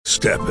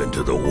Step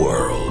into the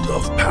world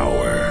of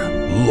power,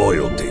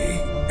 loyalty,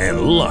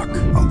 and luck.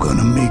 I'm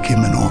gonna make him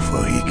an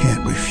offer he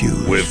can't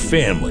refuse. With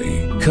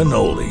family,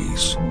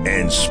 cannolis,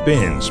 and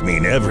spins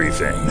mean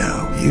everything.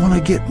 Now, you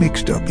wanna get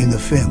mixed up in the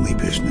family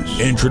business.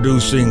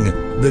 Introducing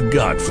The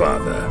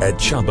Godfather at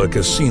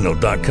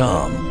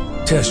ChumbaCasino.com.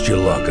 Test your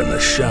luck in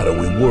the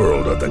shadowy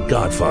world of The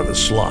Godfather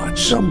slot.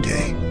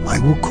 Someday, I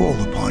will call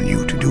upon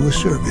you to do a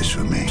service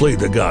for me. Play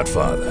The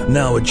Godfather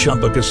now at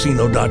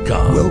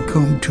ChumbaCasino.com.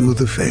 Welcome to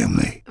the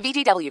family.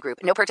 VGW Group.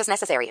 No purchase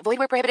necessary. Void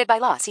where prohibited by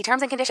law. See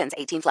terms and conditions.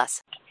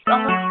 18+.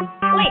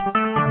 Wait.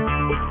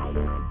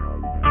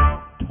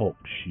 Talk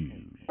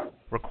shoes.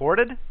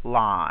 Recorded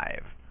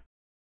live.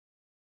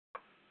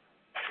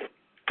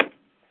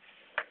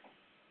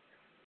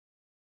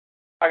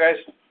 Hi, guys.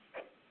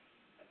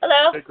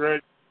 Hello. Hey,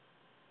 Craig.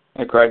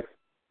 Hey, Craig.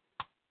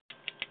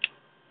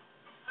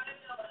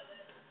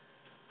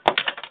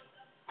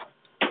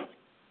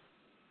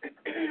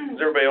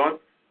 Is everybody on?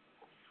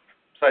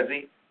 Besides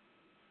Z?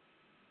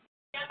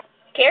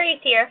 Carrie's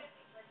here.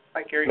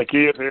 Hi, Carrie.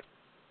 Nakia's here.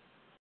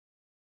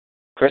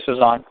 Chris is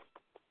on.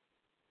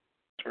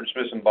 We're just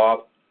missing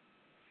Bob.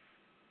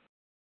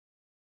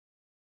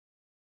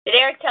 Did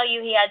Eric tell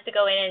you he had to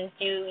go in and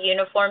do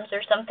uniforms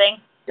or something?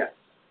 Yes.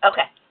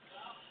 Okay.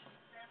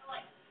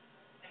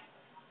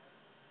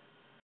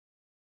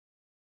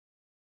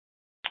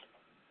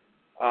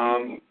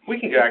 We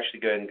can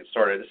actually go ahead and get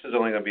started. This is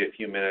only going to be a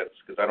few minutes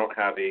because I don't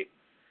have a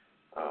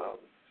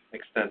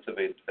extensive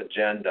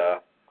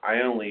agenda.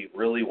 I only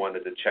really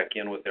wanted to check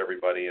in with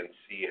everybody and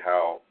see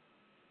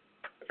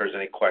if there's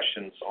any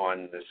questions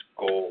on this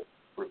goal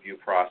review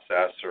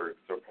process or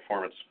the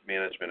performance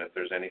management, if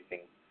there's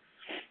anything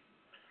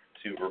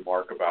to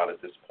remark about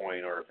at this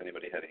point, or if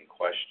anybody had any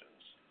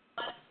questions.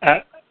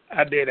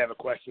 I did have a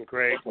question,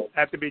 Craig.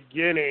 At the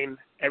beginning,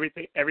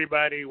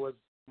 everybody was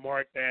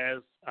marked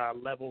as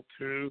level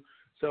 2.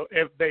 So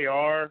if they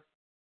are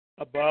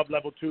above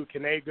level 2,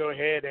 can they go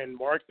ahead and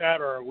mark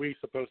that, or are we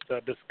supposed to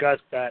discuss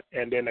that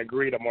and then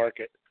agree to mark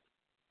it?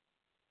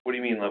 What do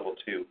you mean level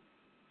 2?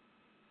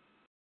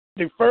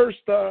 The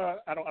first,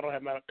 I don't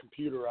have my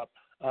computer up.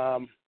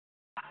 When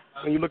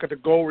you look at the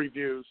goal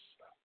reviews,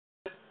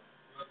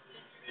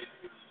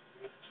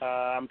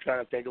 I'm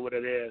trying to think of what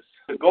it is.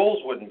 The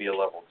goals wouldn't be a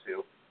level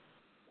 2.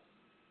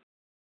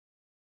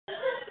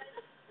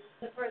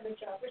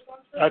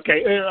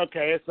 Okay,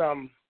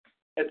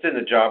 It's in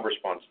the job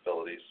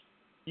responsibilities.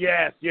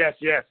 Yes,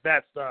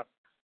 that stuff.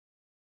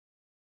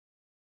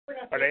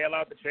 Are they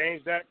allowed to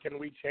change that? Can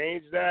we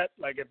change that?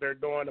 Like if they're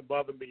going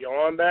above and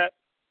beyond that?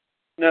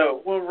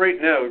 No,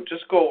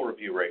 just goal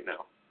review right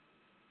now.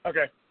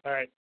 Okay, all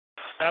right.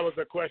 That was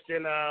a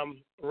question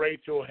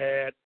Rachel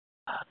had,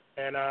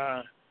 and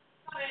I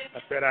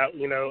said I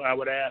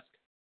would ask.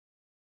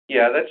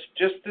 Yeah, this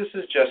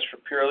is just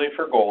purely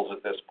for goals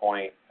at this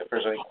point. If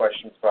there's any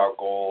questions about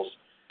goals,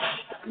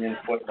 an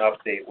input and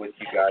update with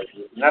you guys.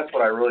 And that's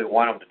what I really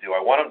want them to do.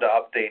 I want them to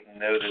update and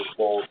know those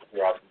goals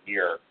throughout the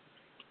year.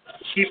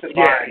 Keep in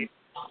mind,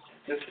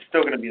 this is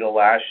still going to be the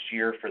last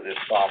year for this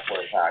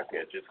software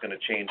package. It's going to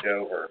change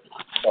over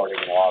starting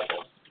in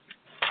August.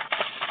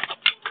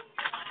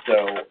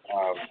 So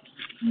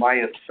my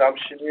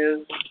assumption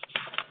is,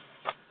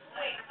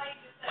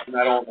 and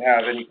I don't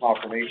have any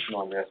confirmation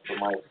on this, but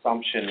my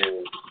assumption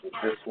is that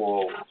this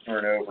will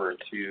turn over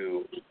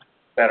to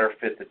better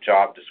fit the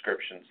job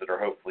descriptions that are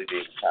hopefully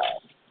being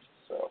passed.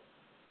 So,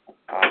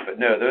 but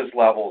no, those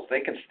levels,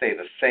 they can stay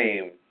the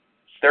same.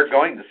 They're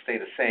going to stay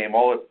the same.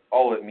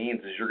 All it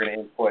means is you're going to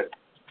input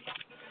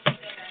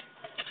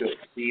to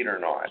exceed or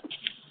not.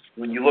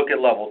 When you look at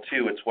level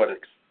 2, it's what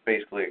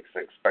basically is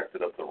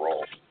expected of the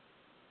role.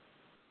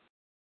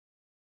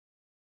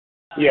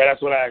 Yeah,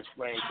 that's what I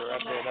explained to her. I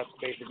said that's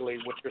basically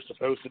what you're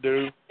supposed to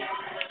do.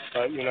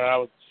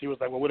 She was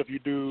like, well, what if you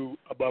do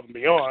above and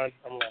beyond?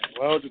 I'm like,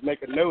 well, just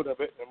make a note of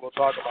it, and we'll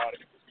talk about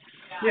it.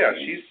 Yeah,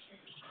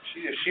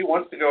 she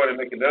wants to go ahead and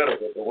make a note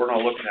of it, but we're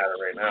not looking at it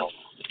right now.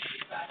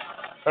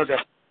 Okay.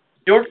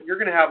 You're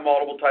going to have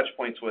multiple touch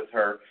points with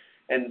her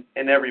and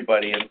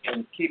everybody,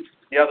 and keep.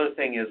 The other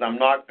thing is, I'm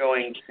not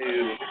going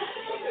to.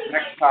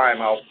 Next time,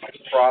 I'll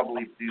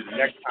probably do the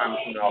next time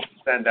when I'll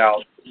send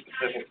out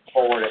specific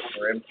forward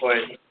for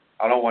input.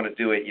 I don't want to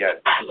do it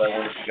yet because I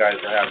wanted you guys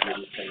to have your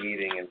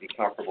meeting and be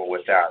comfortable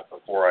with that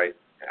before I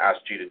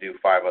asked you to do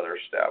 5 other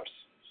steps.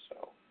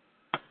 So.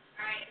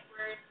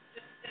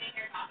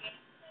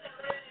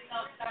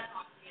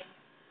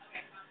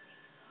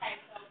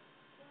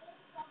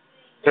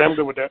 Okay, I'm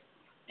good with that.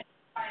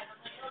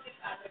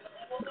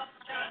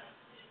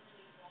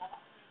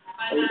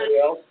 Anybody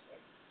else?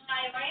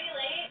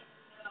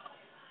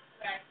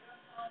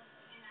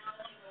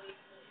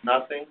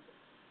 Nothing?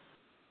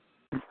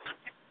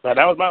 No,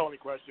 that was my only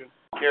question.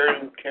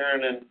 Karen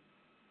and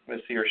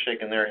Missy are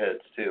shaking their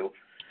heads too.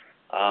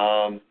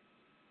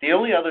 The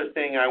only other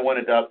thing I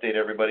wanted to update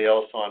everybody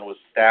else on was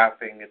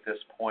staffing at this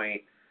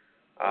point,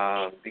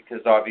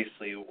 because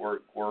obviously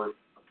we're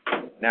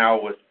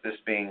now with this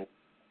being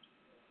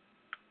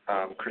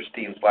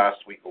Christine's last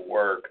week of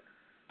work.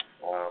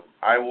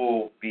 I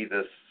will be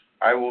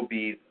I will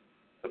be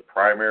the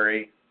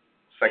primary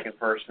second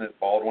person at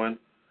Baldwin.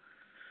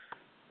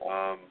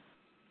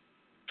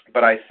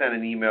 But I sent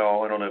an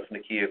email. I don't know if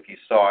Nakia, if you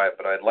saw it,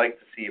 but I'd like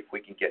to see if we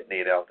can get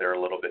Nate out there a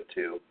little bit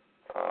too.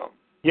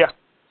 Yeah.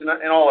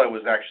 And all I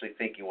was actually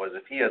thinking was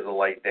if he has a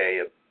light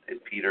day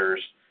at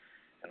Peters,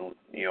 and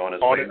on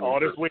his way all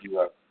this week.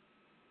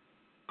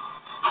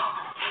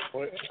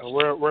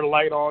 We're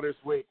light all this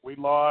week. We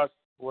lost.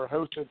 We're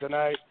hosting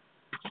tonight.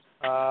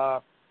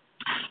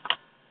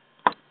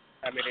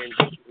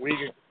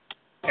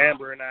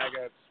 Amber and I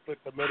got split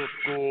the middle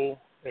school.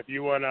 If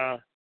you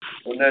wanna.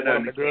 Well,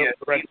 no.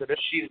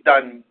 She's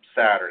done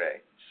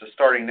Saturday. So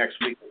starting next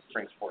week, the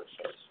spring sports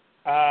starts.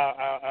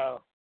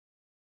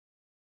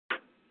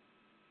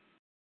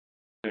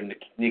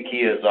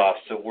 Nakia is off,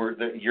 so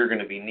you're going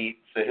to be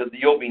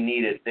you'll be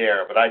needed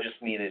there. But I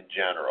just mean in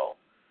general.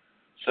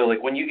 So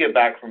like when you get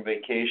back from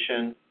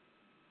vacation,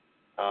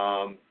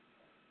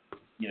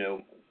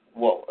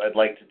 what I'd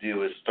like to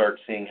do is start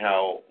seeing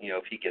how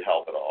if he could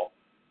help at all.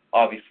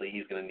 Obviously,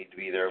 he's going to need to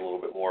be there a little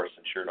bit more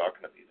since you're not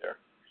going to be there.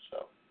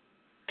 So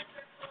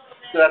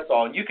that's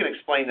all. And you can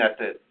explain that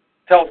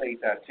tell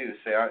Nate that too.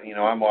 Say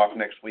I'm off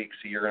next week,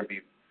 so you're going to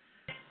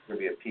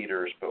be at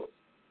Peters, but.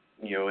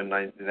 In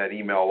that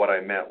email, what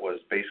I meant was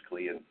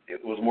basically,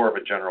 it was more of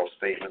a general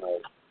statement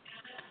of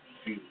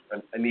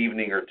an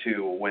evening or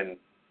two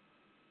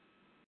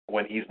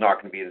when he's not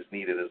going to be as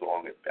needed as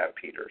long at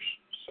Peters.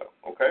 So,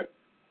 okay?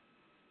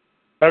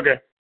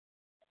 Okay.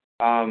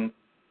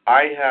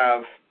 I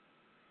have,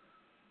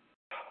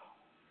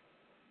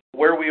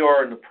 where we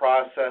are in the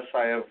process,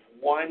 I have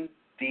one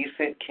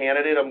decent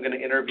candidate I'm going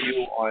to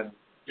interview on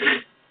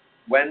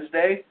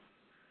Wednesday.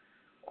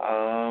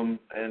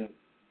 And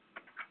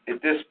at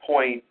this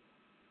point,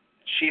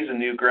 she's a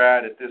new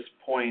grad. At this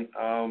point,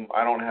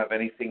 I don't have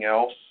anything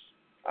else.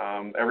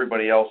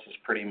 Everybody else is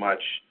pretty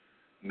much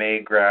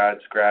May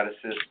grads, grad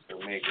assistants, or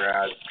May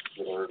grads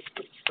that are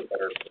the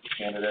better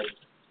candidates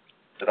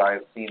that I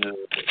have seen that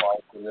apply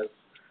for this.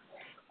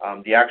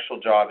 The actual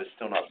job is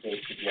still not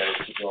posted yet.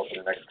 It should go up in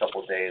the next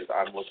couple of days.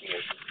 I'm looking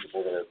at some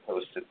people that have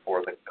posted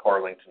for the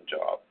Carlington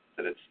job,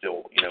 that it's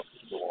still,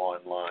 still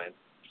online.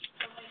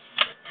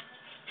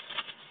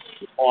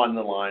 On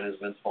the line, as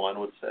Vince Vaughn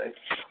would say.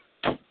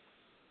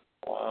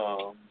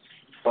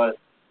 But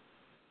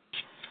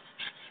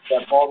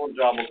that Baldwin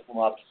job will come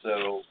up,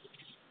 so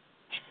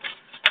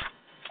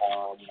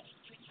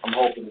I'm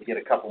hoping to get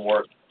a couple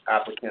more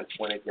applicants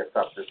when it gets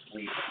up this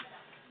week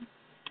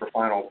for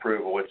final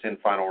approval. It's in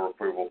final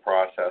approval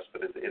process,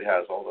 but it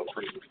has all the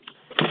approvals.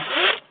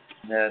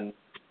 And then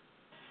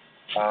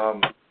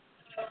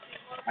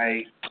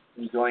I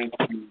am going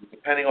to,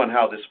 depending on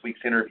how this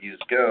week's interviews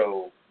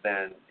go,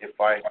 then if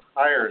I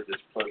hire this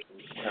person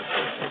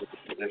for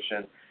the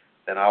position,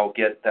 then I'll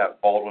get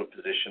that Baldwin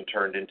position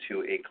turned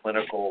into a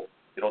clinical.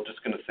 It'll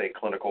just going to say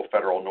clinical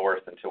federal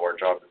north until our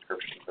job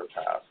descriptions are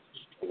passed.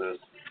 So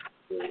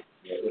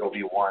it'll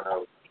be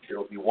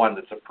one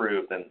that's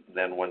approved, and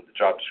then when the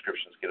job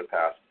descriptions get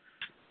passed,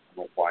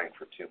 I'm applying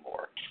for two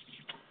more,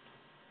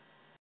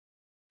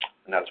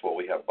 and that's what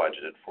we have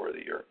budgeted for the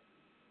year.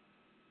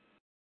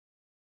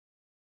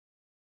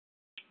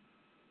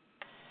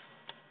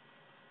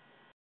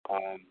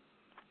 And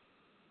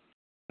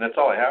that's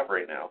all I have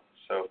right now.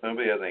 So if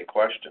nobody has any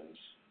questions,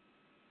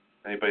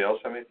 anybody else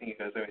have anything? You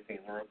guys have anything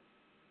in the room?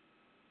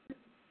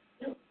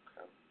 No.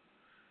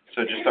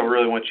 Okay. So I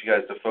really want you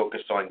guys to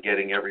focus on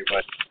getting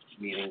everybody's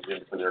meetings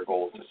in for their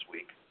goals this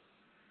week.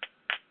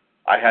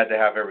 I had to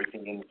have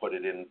everything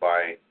inputted in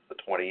by the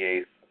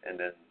 28th, and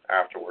then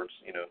afterwards,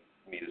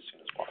 meet as soon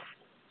as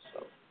possible.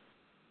 So,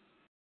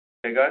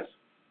 okay, guys?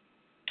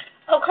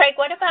 Oh, Craig,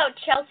 what about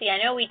Chelsea? I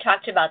know we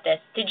talked about this.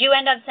 Did you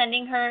end up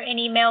sending her an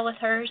email with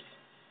her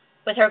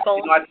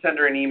goals? I did not send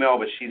her an email,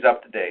 but she's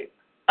up to date.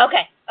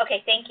 Okay,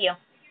 thank you.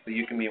 So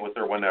you can meet with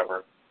her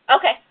whenever.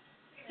 Okay.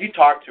 You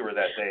talked to her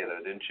that day,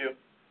 though, didn't you?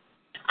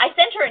 I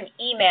sent her an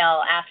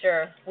email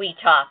after we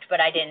talked, but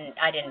I didn't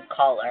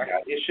call her. Yeah,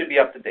 it should be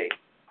up to date.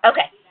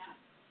 Okay.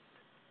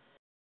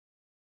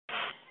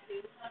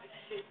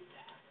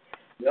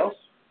 Anything else?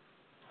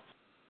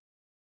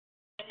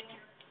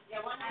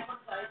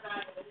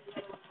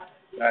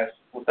 Guys,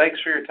 well,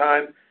 thanks for your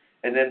time,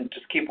 and then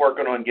just keep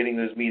working on getting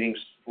those meetings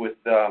with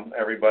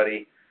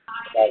everybody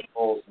about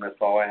goals, and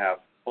that's all I have.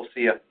 We'll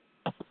see you.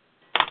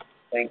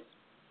 Thanks.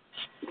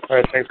 All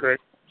right, thanks, Greg.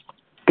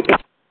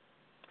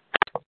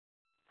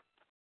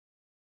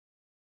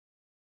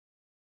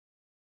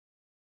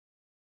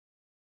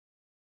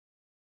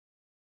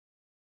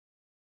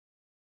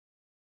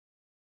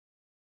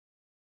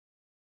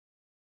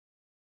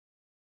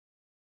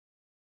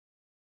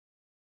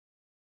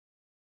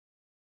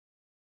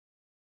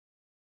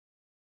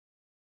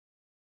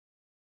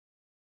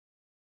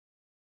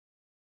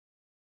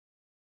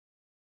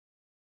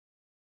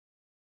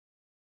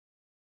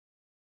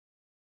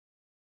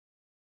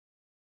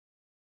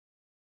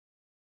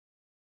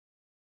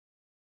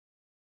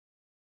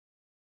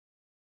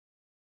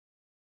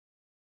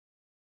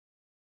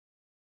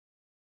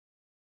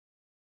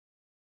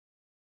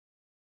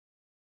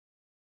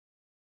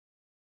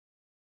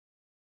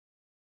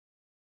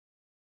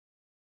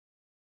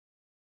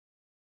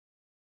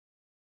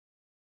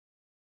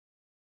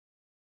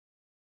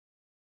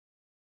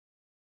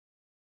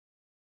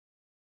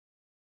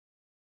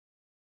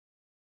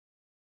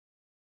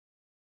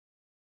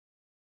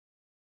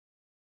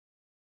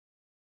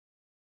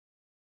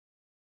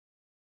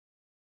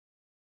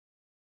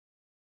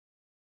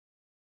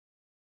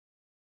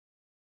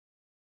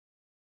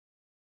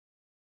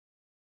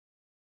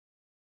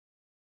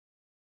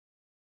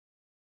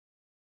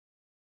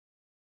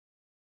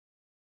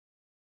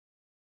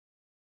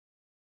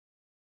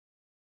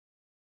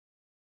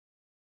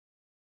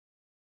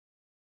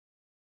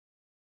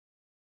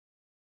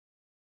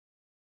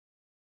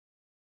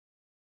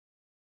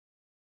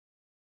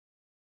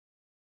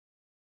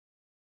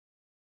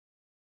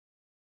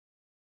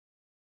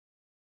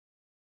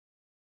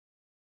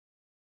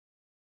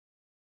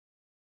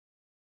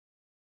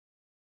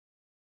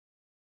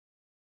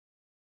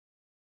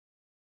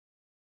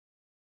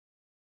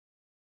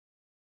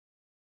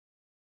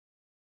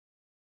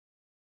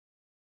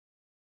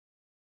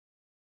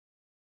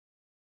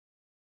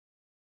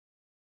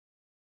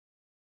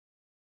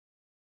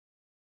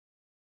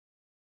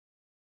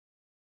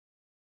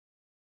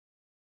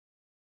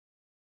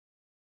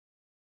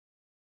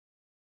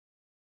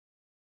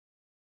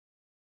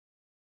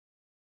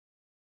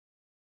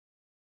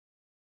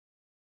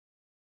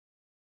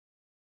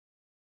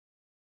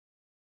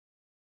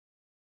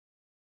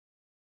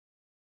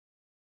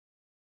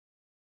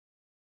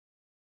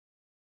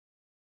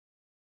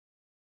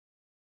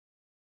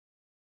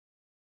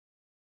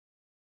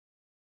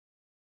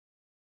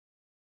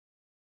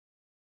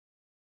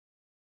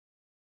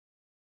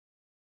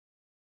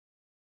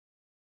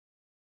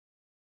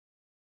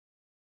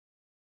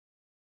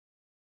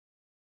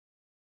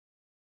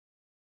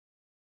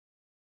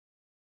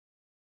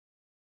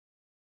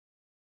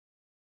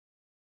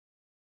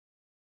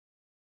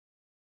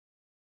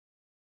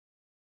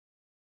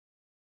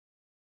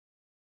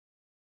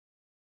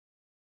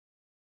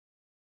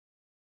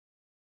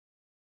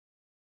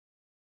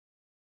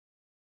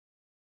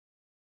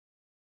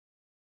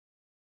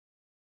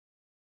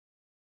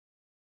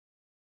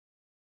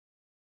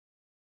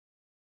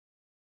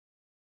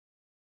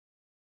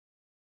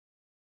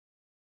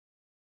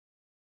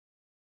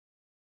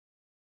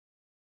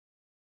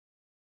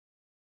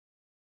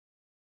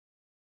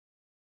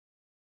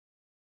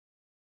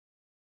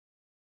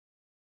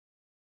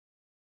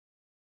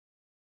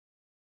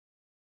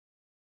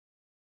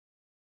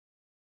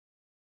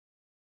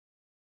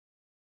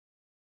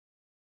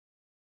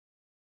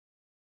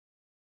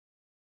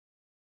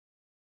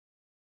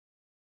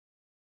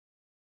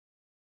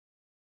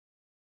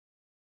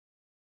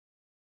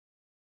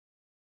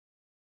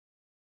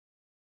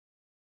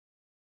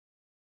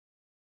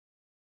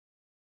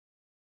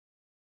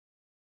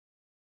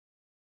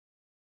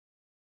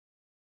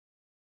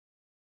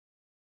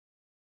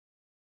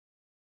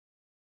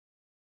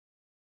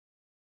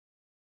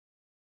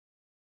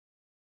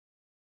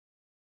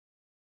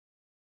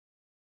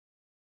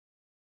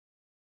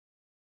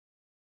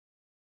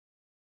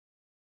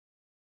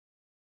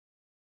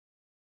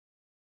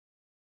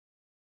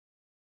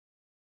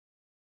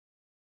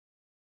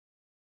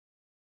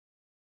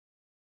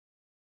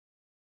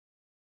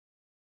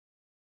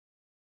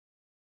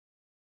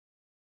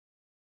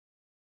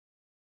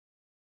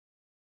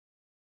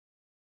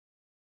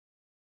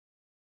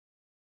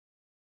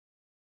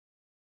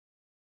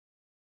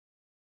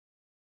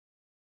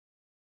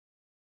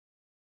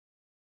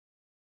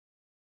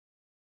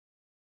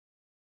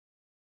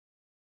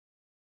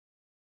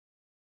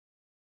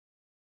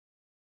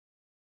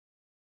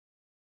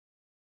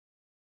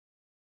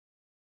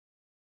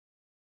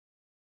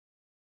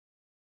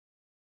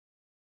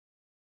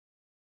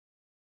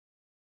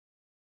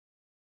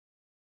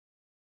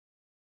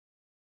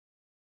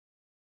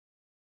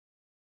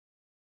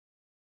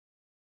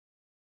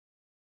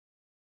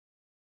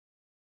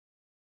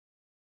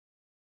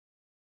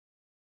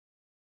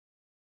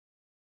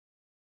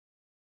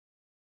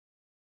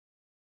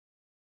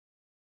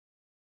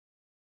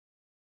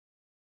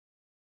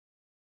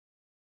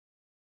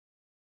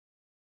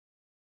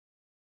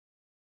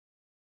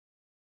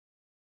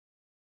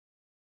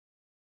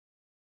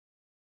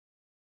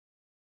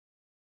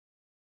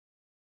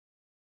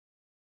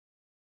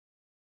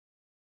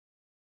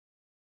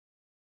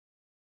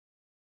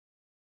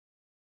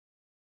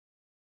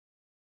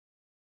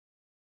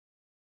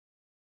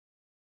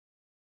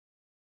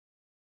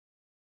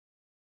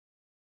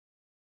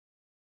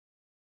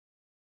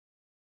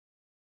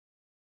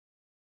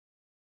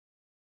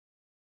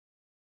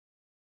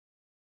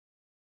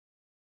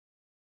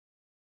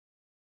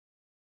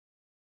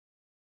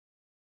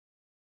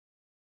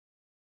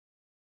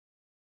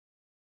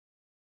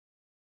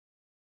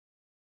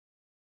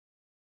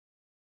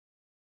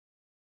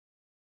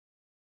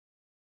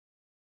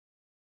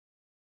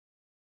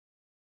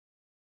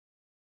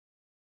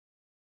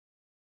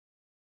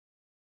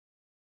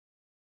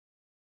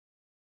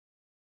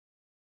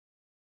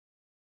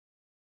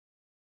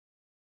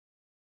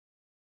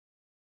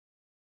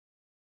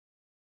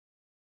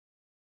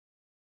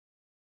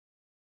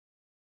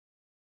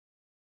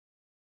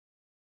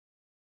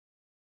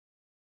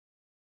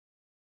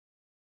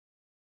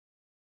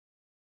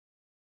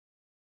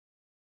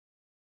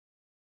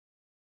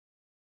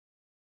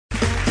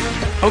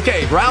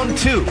 Okay, round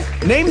two.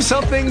 Name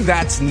something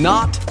that's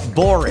not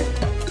boring.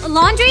 A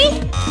laundry?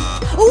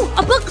 Ooh,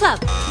 a book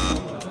club.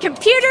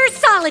 Computer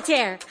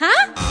solitaire,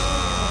 huh?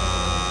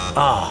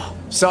 Ah,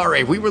 oh,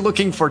 sorry, we were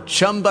looking for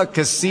Chumba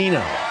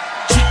Casino.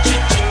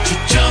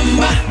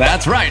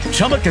 That's right,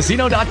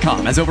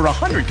 ChumbaCasino.com has over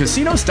 100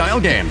 casino-style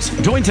games.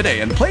 Join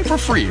today and play for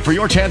free for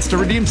your chance to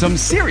redeem some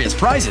serious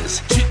prizes.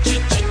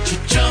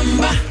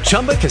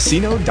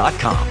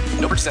 ChumbaCasino.com.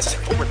 No purchase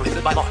necessary. Void where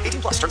prohibited by law.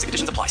 18+. Terms and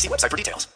conditions apply. See website for details.